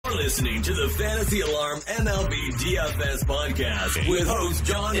You're listening to the Fantasy Alarm MLB DFS podcast with hosts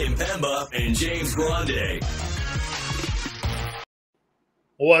Jon Impemba and James Grande.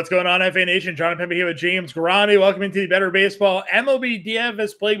 What's going on, FA Nation? Jon Impemba here with James Grande. Welcome into the Better Baseball MLB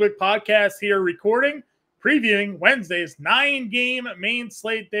DFS Playbook podcast here, recording, previewing Wednesday's 9-game main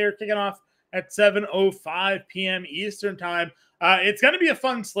slate there, kicking off at 7:05 p.m. Eastern time. It's going to be a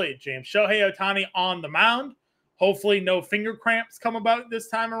fun slate, James. Shohei Ohtani on the mound. Hopefully no finger cramps come about this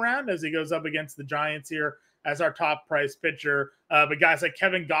time around as he goes up against the Giants here as our top price pitcher. But guys like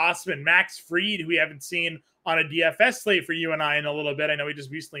Kevin Gausman, Max Fried, who we haven't seen on a DFS slate for you and I in a little bit. I know he just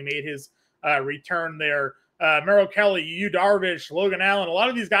recently made his return there. Merrill Kelly, Yu Darvish, Logan Allen, a lot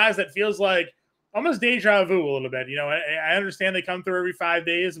of these guys that feels like almost deja vu a little bit. You know, I understand they come through every 5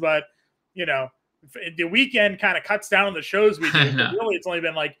 days, but, you know, the weekend kind of cuts down on the shows we do. But really, it's only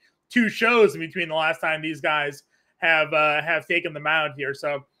been like 2 shows in between the last time these guys have taken the mound here.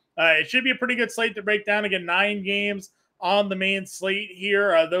 So it should be a pretty good slate to break down. Again, 9 games on the main slate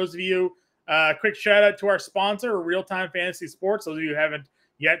here. Those of you, quick shout out to our sponsor, Real Time Fantasy Sports. Those of you who haven't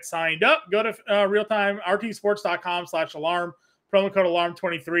yet signed up, go to realtimertsports.com/alarm. Promo code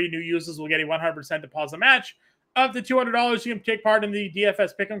alarm23. New users will get a 100% deposit match up to $200. You can take part in the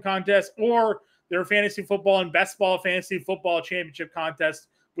DFS Pick'em contest or their fantasy football and best ball fantasy football championship contest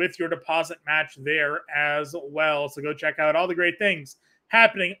with your deposit match there as well. So go check out all the great things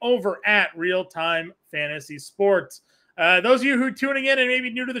happening over at Real Time Fantasy Sports. Those of you who are tuning in and maybe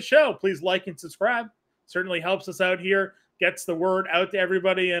new to the show, please like and subscribe. Certainly helps us out here, gets the word out to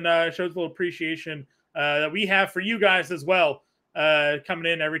everybody, and shows a little appreciation that we have for you guys as well, coming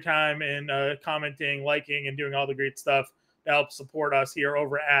in every time and commenting, liking, and doing all the great stuff to help support us here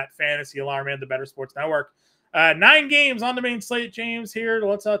over at Fantasy Alarm and the Better Sports Network. 9 games on the main slate, James, here.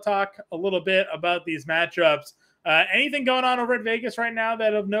 Let's talk a little bit about these matchups. Anything going on over at Vegas right now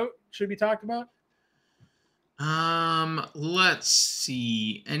that of note should be talked about? Let's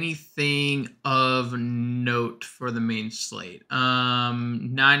see. Anything of note for the main slate?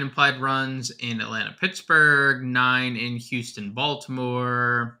 9 implied runs in Atlanta, Pittsburgh, 9 in Houston,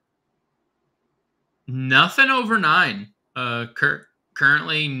 Baltimore. Nothing over 9.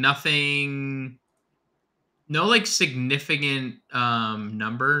 Currently nothing. No like significant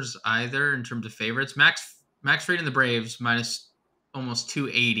numbers either in terms of favorites. Max Fried and the Braves minus almost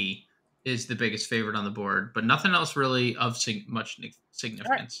 280 is the biggest favorite on the board, but nothing else really of much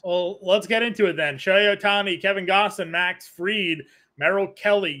significance. Right. Well, let's get into it then. Shohei Ohtani, Kevin Gausman, Max Fried, Merrill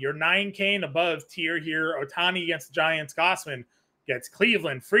Kelly, your 9K and above tier here. Ohtani against the Giants, Gausman gets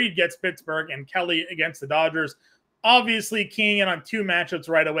Cleveland, Fried gets Pittsburgh, and Kelly against the Dodgers. Obviously, keying in on 2 matchups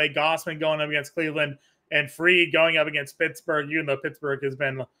right away. Gausman going up against Cleveland and Fried going up against Pittsburgh, even though Pittsburgh has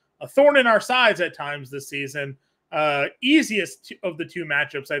been a thorn in our sides at times this season. Easiest of the 2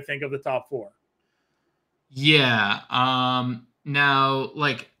 matchups, I think, of the top 4. Yeah. Now,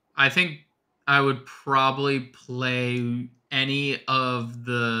 like, I think I would probably play any of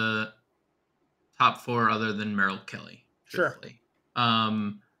the top 4 other than Merrill Kelly. Truthfully.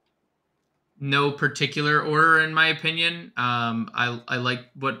 Sure. No particular order, in my opinion. I like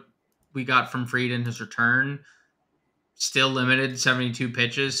what we got from Fried in his return. Still limited, 72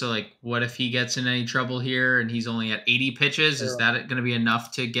 pitches. So, like, what if he gets in any trouble here and he's only at 80 pitches? Sure. Is that going to be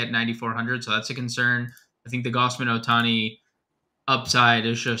enough to get 9,400? So that's a concern. I think the Gausman Ohtani upside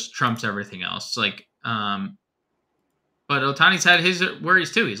is just trumps everything else. Like, but Ohtani's had his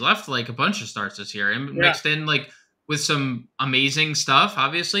worries too. He's left like a bunch of starts this year and mixed in like with some amazing stuff.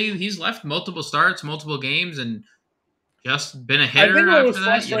 Obviously, he's left multiple starts, multiple games, and just been a hitter. I think what was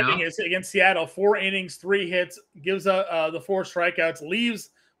frustrating is against Seattle, 4 innings, 3 hits, gives the 4 strikeouts, leaves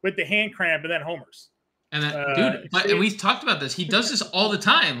with the hand cramp, and then homers. And then, and we've talked about this. He does this all the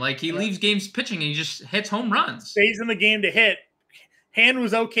time. Like, he leaves games pitching and he just hits home runs. Stays in the game to hit. Hand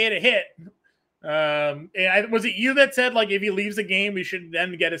was okay to hit. Was it you that said, like, if he leaves the game, we should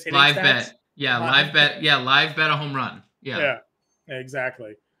then get his hitting live stats? Bet. Yeah, live bet. Yeah, live bet a home run. Yeah,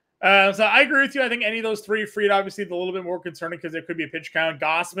 exactly. So I agree with you. I think any of those 3, Fried obviously a little bit more concerning because there could be a pitch count.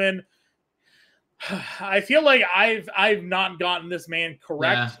 Gausman, I feel like I've not gotten this man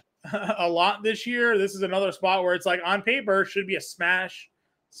correct a lot this year. This is another spot where it's like on paper should be a smash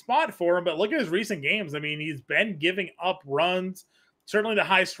spot for him, but look at his recent games. I mean, he's been giving up runs. Certainly the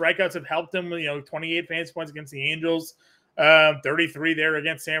high strikeouts have helped him. 28 fantasy points against the Angels, 33 there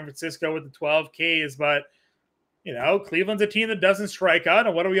against San Francisco with the 12 Ks, but Cleveland's a team that doesn't strike out.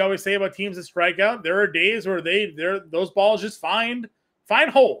 And what do we always say about teams that strike out? There are days where those balls just find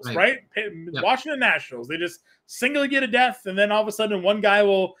holes, right? Yep. Washington Nationals, they just single you to death, and then all of a sudden one guy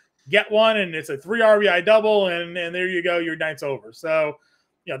will get one, and it's a 3 RBI double, and there you go, your night's over. So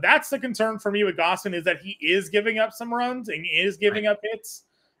that's the concern for me with Gausman, is that he is giving up some runs and he is giving up hits.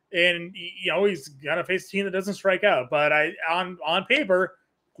 And, he's going to face a team that doesn't strike out. But on paper,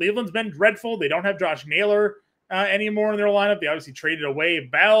 Cleveland's been dreadful. They don't have Josh Naylor anymore in their lineup. They obviously traded away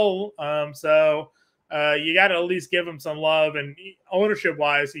Bell. So you got to at least give him some love. And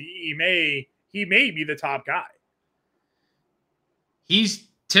ownership-wise, he may be the top guy. He's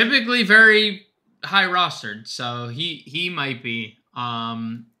typically very high rostered, so he might be.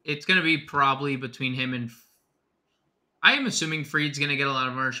 It's going to be probably between him and I am assuming Fried's going to get a lot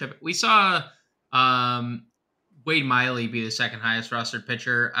of ownership. We saw Wade Miley be the second highest rostered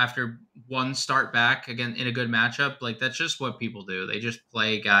pitcher after one start back again in a good matchup. Like, that's just what people do. They just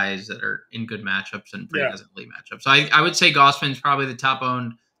play guys that are in good matchups, and Fried doesn't play matchups. So I would say Gausman's probably the top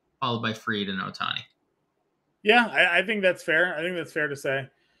owned, followed by Fried and Ohtani. Yeah, I think that's fair. I think that's fair to say.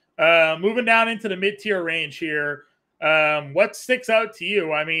 Moving down into the mid-tier range here, what sticks out to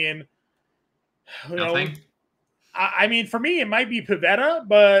you? I mean, Nothing. I mean, for me, it might be Pivetta,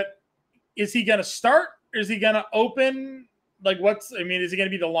 but is he going to start? Is he going to open? Like, is he going to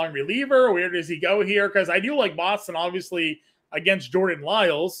be the long reliever? Where does he go here? Because I do like Boston, obviously, against Jordan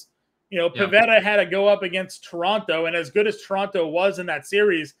Lyles. Pivetta had to go up against Toronto, and as good as Toronto was in that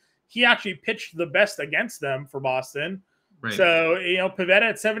series, he actually pitched the best against them for Boston. Right. So, Pivetta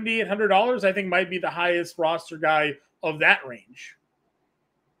at $7,800, I think might be the highest roster guy of that range.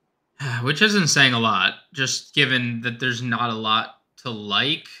 Which isn't saying a lot, just given that there's not a lot to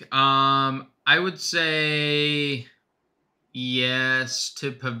like. I would say yes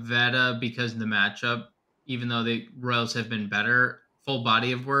to Pivetta because of the matchup, even though the Royals have been better. Full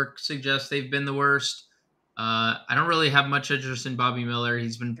body of work suggests they've been the worst. I don't really have much interest in Bobby Miller.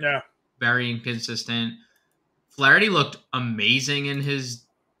 He's been very inconsistent. Flaherty looked amazing in his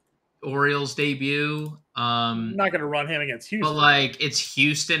Orioles debut. I'm not going to run him against Houston. But, it's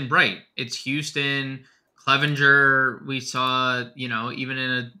Houston, right? It's Houston. Clevenger, we saw, even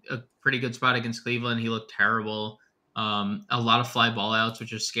in a pretty good spot against Cleveland, he looked terrible. A lot of fly ball outs,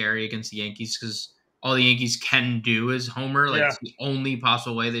 which is scary against the Yankees because all the Yankees can do is homer. It's the only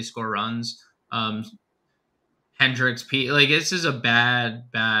possible way they score runs. Hendricks, this is a bad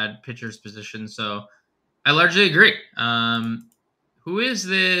pitcher's position. So I largely agree. Who is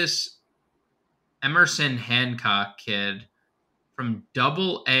this Emerson Hancock kid from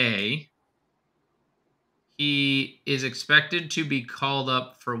Double-A? He is expected to be called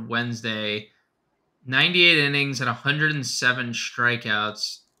up for Wednesday. 98 innings and 107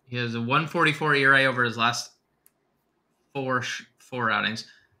 strikeouts. He has a 144 ERA over his last four outings.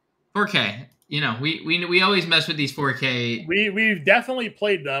 4K. We always mess with these 4K. We've definitely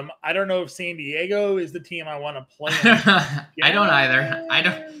played them. I don't know if San Diego is the team I want to play. I don't either.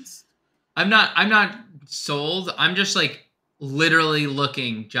 I'm not sold. I'm just literally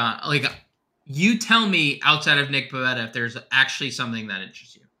looking, John. You tell me outside of Nick Pivetta if there's actually something that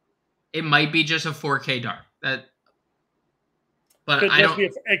interests you. It might be just a 4K dart. It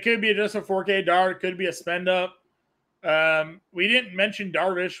could be just a 4K dart. It could be a spend up. We didn't mention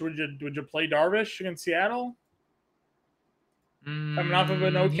Darvish. Would you play Darvish against Seattle? Coming off of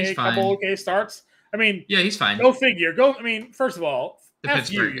an couple okay starts. I mean, yeah, he's fine. Go figure. First of all, the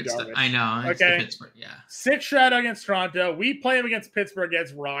Pittsburgh. I know. Okay. The Pittsburgh, yeah. 6 shutout against Toronto. We play him against Pittsburgh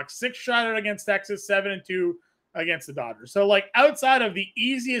against Rocks. 6 shutout against Texas. 7-2 against the Dodgers. So outside of the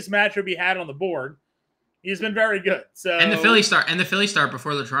easiest matchup he had on the board, he's been very good. So and the Philly start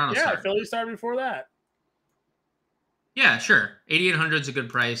before the Toronto start. Yeah, Philly start before that. Yeah, sure. 8,800 is a good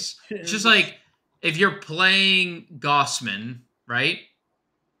price. It's just if you're playing Gausman, right?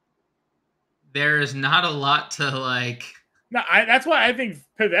 There is not a lot to No, that's why I think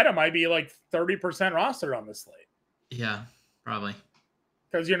Pivetta might be 30% roster on this slate. Yeah, probably.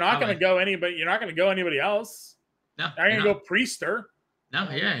 Because you're not going to go anybody. You're not going to go anybody else. No, you're going to go Priester. No,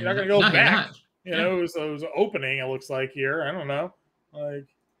 yeah, you're not going to go back. It was opening. It looks like here. I don't know.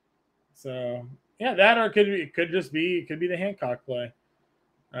 So yeah, that or it could be the Hancock play.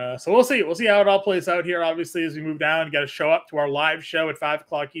 So we'll see. We'll see how it all plays out here. Obviously, as we move down, you got to show up to our live show at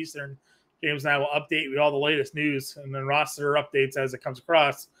 5:00 Eastern. James and I will update with all the latest news and then roster updates as it comes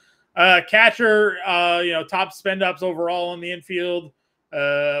across. Catcher, top spend ups overall in the infield.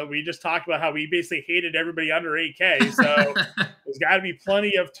 We just talked about how we basically hated everybody under 8K. So there's got to be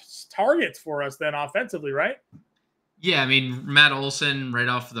plenty of targets for us then offensively, right? Yeah, I mean, Matt Olson right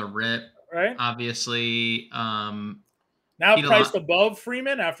off the rip. Right. Obviously. Now priced above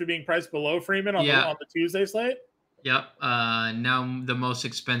Freeman after being priced below Freeman on the Tuesday slate. Yep. Now the most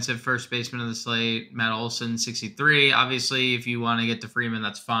expensive first baseman of the slate, Matt Olson, 63. Obviously, if you want to get to Freeman,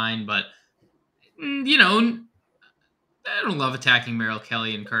 that's fine. But, I don't love attacking Merrill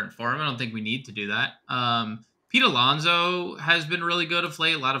Kelly in current form. I don't think we need to do that. Pete Alonso has been really good of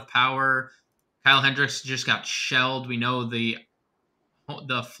late. A lot of power. Kyle Hendricks just got shelled. We know the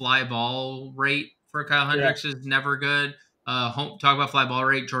fly ball rate for Kyle Yeah. Hendricks is never good. Talk about fly ball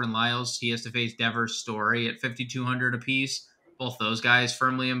rate. Jordan Lyles, he has to face Devers Story at 5,200 apiece. Both those guys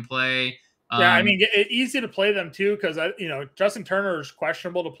firmly in play. Yeah, I mean, easy to play them too because Justin Turner is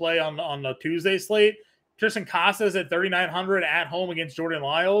questionable to play on the Tuesday slate. Tristan Casas at 3,900 at home against Jordan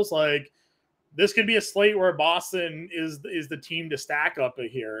Lyles. Like, this could be a slate where Boston is the team to stack up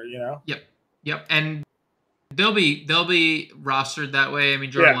here. Yep, and they'll be rostered that way. I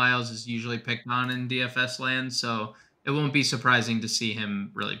mean, Jordan Yeah. Lyles is usually picked on in DFS land, so it won't be surprising to see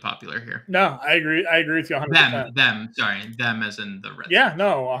him really popular here. No, I agree. I agree with you 100%. Them as in the Red. Yeah,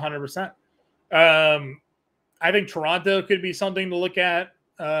 no, 100%. I think Toronto could be something to look at.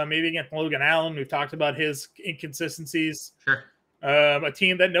 Maybe against Logan Allen. We've talked about his inconsistencies. Sure. A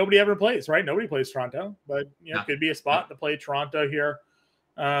team that nobody ever plays, right? Nobody plays Toronto, but could be a spot to play Toronto here.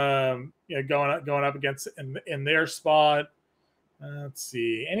 Going up against in their spot. Let's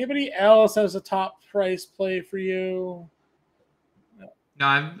see. Anybody else has a top price play for you? No,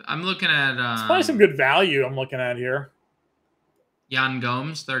 I'm looking at. It's probably some good value. I'm looking at here. Jan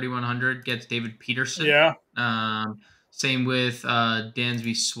Gomes, 3,100 gets David Peterson. Yeah. Same with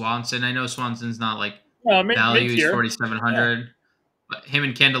Dansby Swanson. I know Swanson's not like value. He's 4,700. Yeah. But him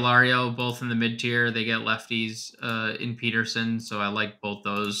and Candelario, both in the mid tier, they get lefties in Peterson. So I like both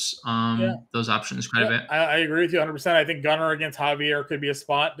those options quite a bit. I agree with you 100%. I think Gunnar against Javier could be a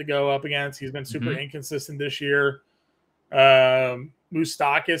spot to go up against. He's been super inconsistent this year.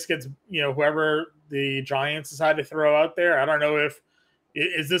 Moustakas gets whoever the Giants decide to throw out there. I don't know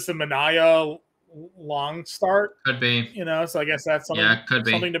is this a Minaya long start? Could be. So I guess that's something. Yeah, could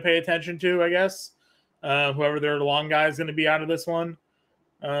be something to pay attention to. I guess whoever their long guy is going to be out of this one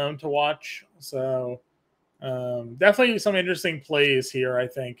to watch. So definitely some interesting plays here. I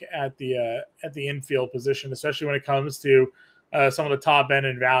think at the infield position, especially when it comes to some of the top end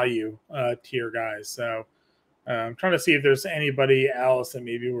and value tier guys. So. I'm trying to see if there's anybody else that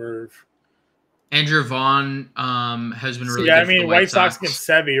maybe we're. Andrew Vaughn has been really good. Yeah, I mean, White Sox against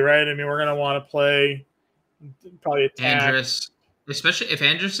Sevy, right? I mean, we're going to want to play probably attack. Andrus, especially if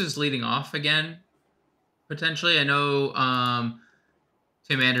Andrus is leading off again, potentially. I know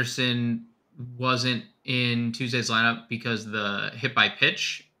Tim Anderson wasn't in Tuesday's lineup because of the hit by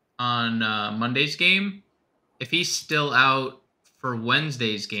pitch on Monday's game. If he's still out for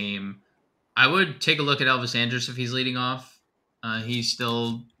Wednesday's game, I would take a look at Elvis Andrus if he's leading off. He's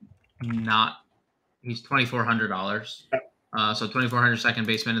still not. He's $2,400. So 2,400 second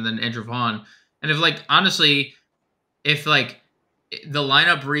baseman, and then Andrew Vaughn. And if honestly, if the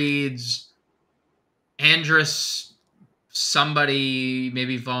lineup reads Andrus, somebody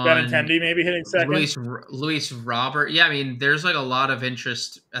maybe Vaughn, Benintendi maybe hitting second. Luis Robert. Yeah, I mean, there's a lot of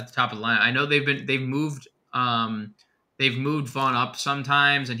interest at the top of the lineup. I know they've moved. They've moved Vaughn up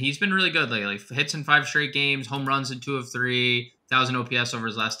sometimes, and he's been really good lately. Hits in 5 straight games, home runs in 2 of 3, 1,000 OPS over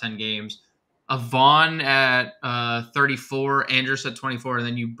his last 10 games. A Vaughn at 34, Andrus at 24, and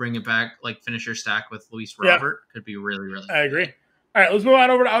then you bring it back, finish your stack with Luis Robert. Could be really, really good. I agree. All right, let's move on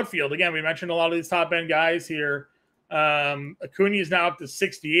over to outfield. Again, we mentioned a lot of these top-end guys here. Acuna is now up to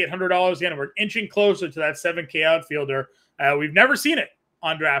 $6,800 again, and we're inching closer to that 7K outfielder. We've never seen it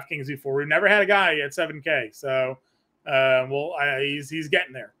on DraftKings before. We've never had a guy at 7K, so... he's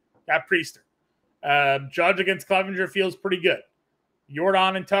getting there. Got Priester. Judge against Clevenger feels pretty good.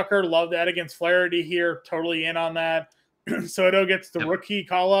 Jordan and Tucker, love that against Flaherty here. Totally in on that. Soto gets the rookie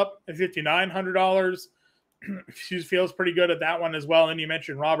call up at $5,900. Feels pretty good at that one as well. And you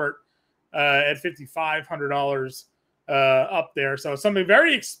mentioned Robert at $5,500 up there. So some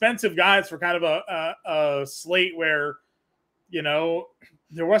very expensive guys for kind of a slate where,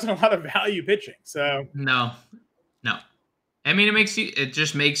 there wasn't a lot of value pitching. So no. I mean, it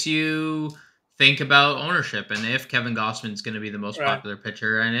just makes you think about ownership and if Kevin Gossman's going to be the most popular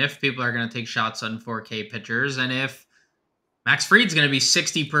pitcher, and if people are going to take shots on 4K pitchers, and if Max Fried's going to be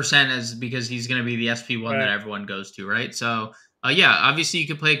 60% because he's going to be the SP1 that everyone goes to, right? So, obviously you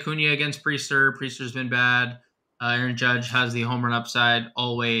could play Acuna against Priester. Priester's been bad. Aaron Judge has the home run upside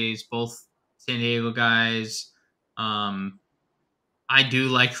always. Both San Diego guys. I do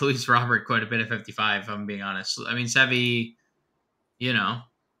like Luis Robert quite a bit at 55, if I'm being honest. I mean, Sevy, he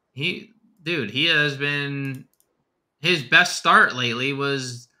has been, his best start lately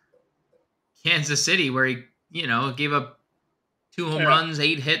was Kansas City, where he, gave up 2 home runs,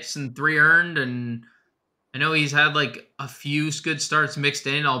 8 hits, and 3 earned, and I know he's had like a few good starts mixed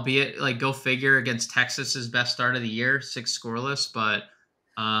in, albeit like go figure against Texas's best start of the year, 6 scoreless. But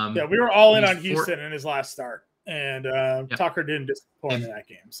Yeah, we were all in he's on Houston in his last start, and Yep. Tucker didn't disappoint in that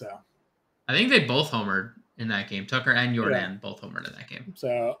game. So I think they both homered in that game. Tucker and Jordan both homered in that game.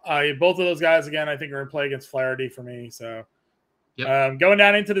 So both of those guys again, I think are in play against Flaherty for me. So Yep. going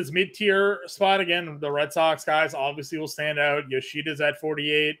down into this mid-tier spot again, the Red Sox guys obviously will stand out. Yoshida's at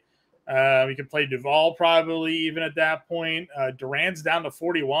 48. We can play Duvall probably even at that point. Duran's down to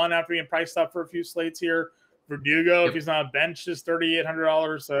 41 after being priced up for a few slates here. Verdugo, if he's not benched, is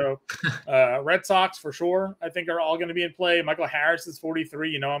 $3,800. So Red Sox for sure, I think are all going to be in play. Michael Harris is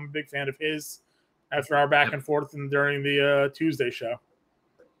 43. You know, I'm a big fan of his after our back and forth and during the Tuesday show.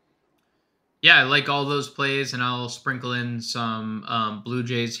 Yeah, I like all those plays, and I'll sprinkle in some Blue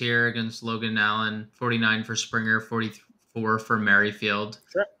Jays here against Logan Allen. 49 for Springer, 44 for Merrifield.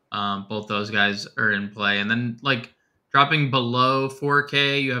 Sure. Both those guys are in play. And then, like, dropping below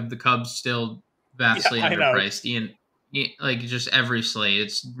 4K, you have the Cubs still vastly underpriced. Ian, like, just every slate,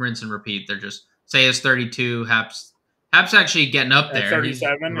 it's rinse and repeat. They're just, say it's 32, Haps actually getting up there.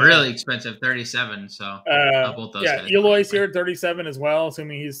 37, he's really expensive, 37 So both those guys. Eloy's here at 37 as well,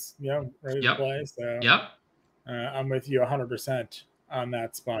 assuming he's ready to play. So I'm with you 100% on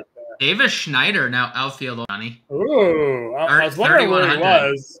that spot there. Davis Schneider now outfield, Johnny. Ooh, I was wondering where he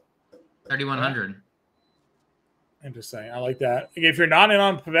was. 3,100. Interesting. I like that. If you're not in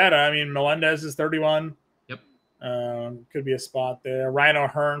on Pivetta, I mean Melendez is 31. Yep. Could be a spot there. Ryan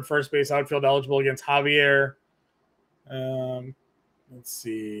O'Hearn, first base outfield eligible against Javier. Let's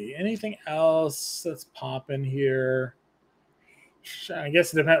see. Anything else that's popping here? I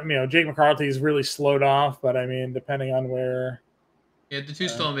guess it depends. Jake McCarthy's really slowed off, but I mean, depending on where. Yeah, the 2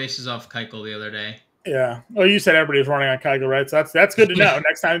 stolen bases off Keuchel the other day. Yeah. Oh, you said everybody's running on Keuchel, right? So that's good to know.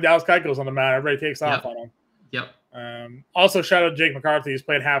 Next time Dallas Keuchel's on the mound, everybody takes off on him. Yep. Also, shout out to Jake McCarthy. He's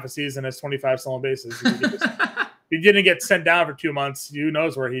played half a season as 25 stolen bases. If he didn't get sent down for 2 months, who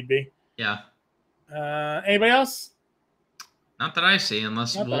knows where he'd be? Yeah. Anybody else? Not that I see,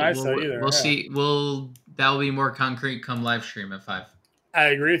 unless we'll see. That'll be more concrete come live stream at 5. I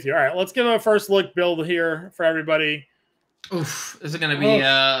agree with you. All right, let's give a first look build here for everybody. Oof, is it going to be?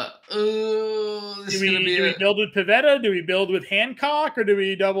 Do we build with Pivetta? Do we build with Hancock, or do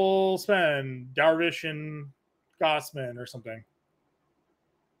we double spend Darvish and Gossman or something?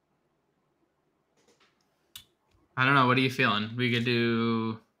 I don't know. What are you feeling? We could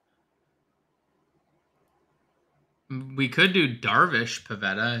do Darvish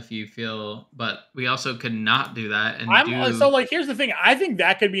Pivetta if you feel, but we also could not do that. And here's the thing. I think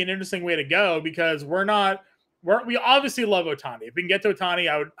that could be an interesting way to go because we obviously love Ohtani. If we can get to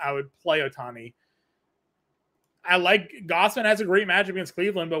Ohtani, I would play Ohtani. I like Gossman has a great matchup against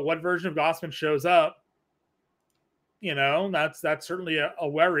Cleveland, but what version of Gossman shows up? That's certainly a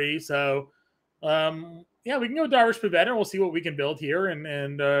worry. So, we can go Darvish Pivetta, and we'll see what we can build here.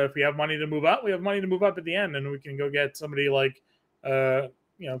 And if we have money to move up, we have money to move up at the end, and we can go get somebody like,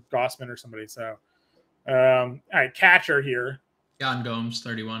 Gossman or somebody. So, all right, catcher here. Jon Gomes,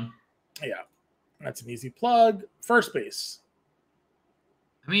 31. Yeah, that's an easy plug. First base.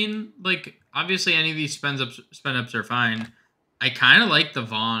 I mean, like, obviously any of these spend ups are fine. I kind of like the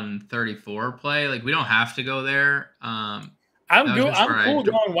Vaughn 34 play. Like, we don't have to go there. I'm cool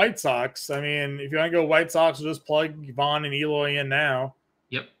going White Sox. I mean, if you want to go White Sox, we'll just plug Vaughn and Eloy in now.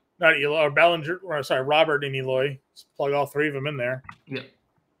 Yep. Not Eloy, or Bellinger. Or, sorry, Robert and Eloy. Just plug all 3 of them in there. Yep.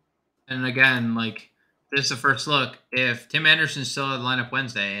 And again, like, this is the first look. If Tim Anderson's still in the lineup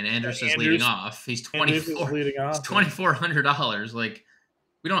Wednesday and Andrus leading off, he's $2,400. Like,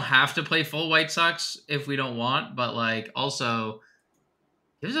 we don't have to play full White Sox if we don't want, but like also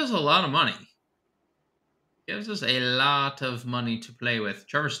gives us a lot of money. Gives us a lot of money to play with.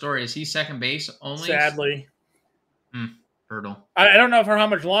 Trevor Story, is he second base only? Sadly. Brutal. I don't know for how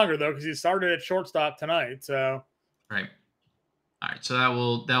much longer though, because he started at shortstop tonight. So right. All right. So that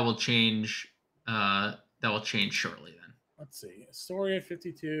will change. That will change shortly then. Let's see. Story at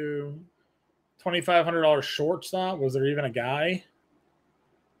 52. $2,500 shortstop. Was there even a guy?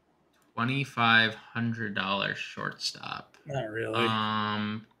 $2,500 shortstop. Not really.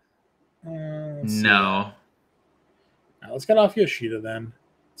 No. Right, let's get off Yoshida then.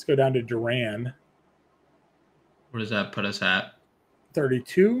 Let's go down to Duran. What does that put us at?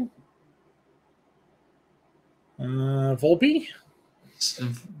 32. Volpe?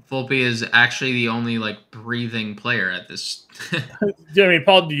 Volpe is actually the only like breathing player at this. I mean,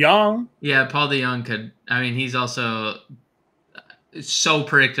 Paul DeJong. Yeah, Paul DeJong could. I mean, he's also so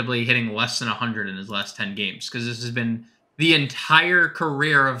predictably hitting less than 100 in his last 10 games because this has been the entire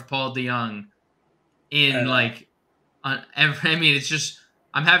career of Paul DeJong. in like I mean, it's just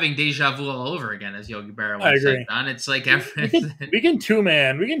I'm having deja vu all over again, as Yogi Berra once said. Don. It's like we can two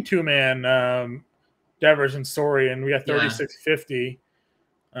man Devers and Story, and we got 3650.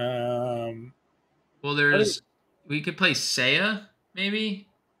 Well, we could play Seiya maybe,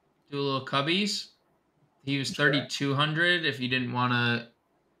 do a little Cubbies. He was 3,200 if you didn't want to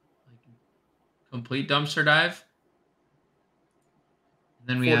complete dumpster dive. And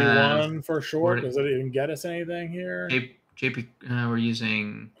then we 41 have for short. Does it even get us anything here? JP, we're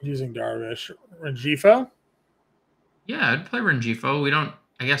using Darvish. Rengifo? Yeah, I'd play Rengifo. We don't,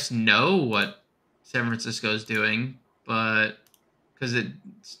 I guess, know what San Francisco is doing, but because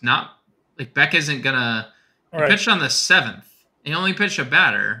it's not like Beck isn't gonna. He pitched on the 7th. He only pitched a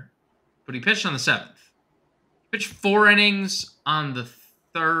batter, but he pitched on the 7th. He pitched 4 innings on the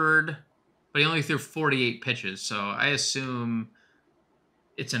 3rd, but he only threw 48 pitches. So I assume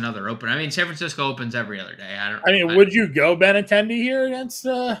it's another opener. I mean, San Francisco opens every other day. Would you go Benintendi here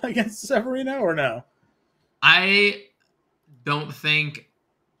against Severino or no? I don't think.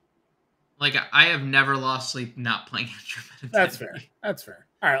 Like, I have never lost sleep not playing Andrew Benintendi. That's fair.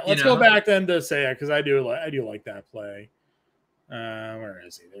 All right, let's go back then to Seiya because I do like that play. Where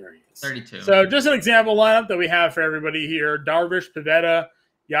is he? There he is. 32. So just an example lineup that we have for everybody here: Darvish, Pivetta,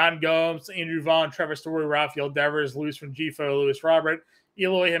 Yan Gomes, Andrew Vaughn, Trevor Story, Rafael Devers, Luis Rengifo, Luis Robert,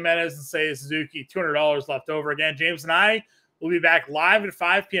 Eloy Jimenez, and Seiya Suzuki. $200 left over. Again, James and I will be back live at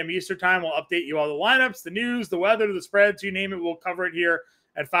 5 p.m. Eastern time. We'll update you all the lineups, the news, the weather, the spreads, you name it. We'll cover it here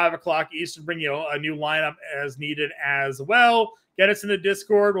at 5 o'clock Eastern. Bring you a new lineup as needed as well. Get us in the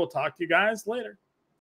Discord. We'll talk to you guys later.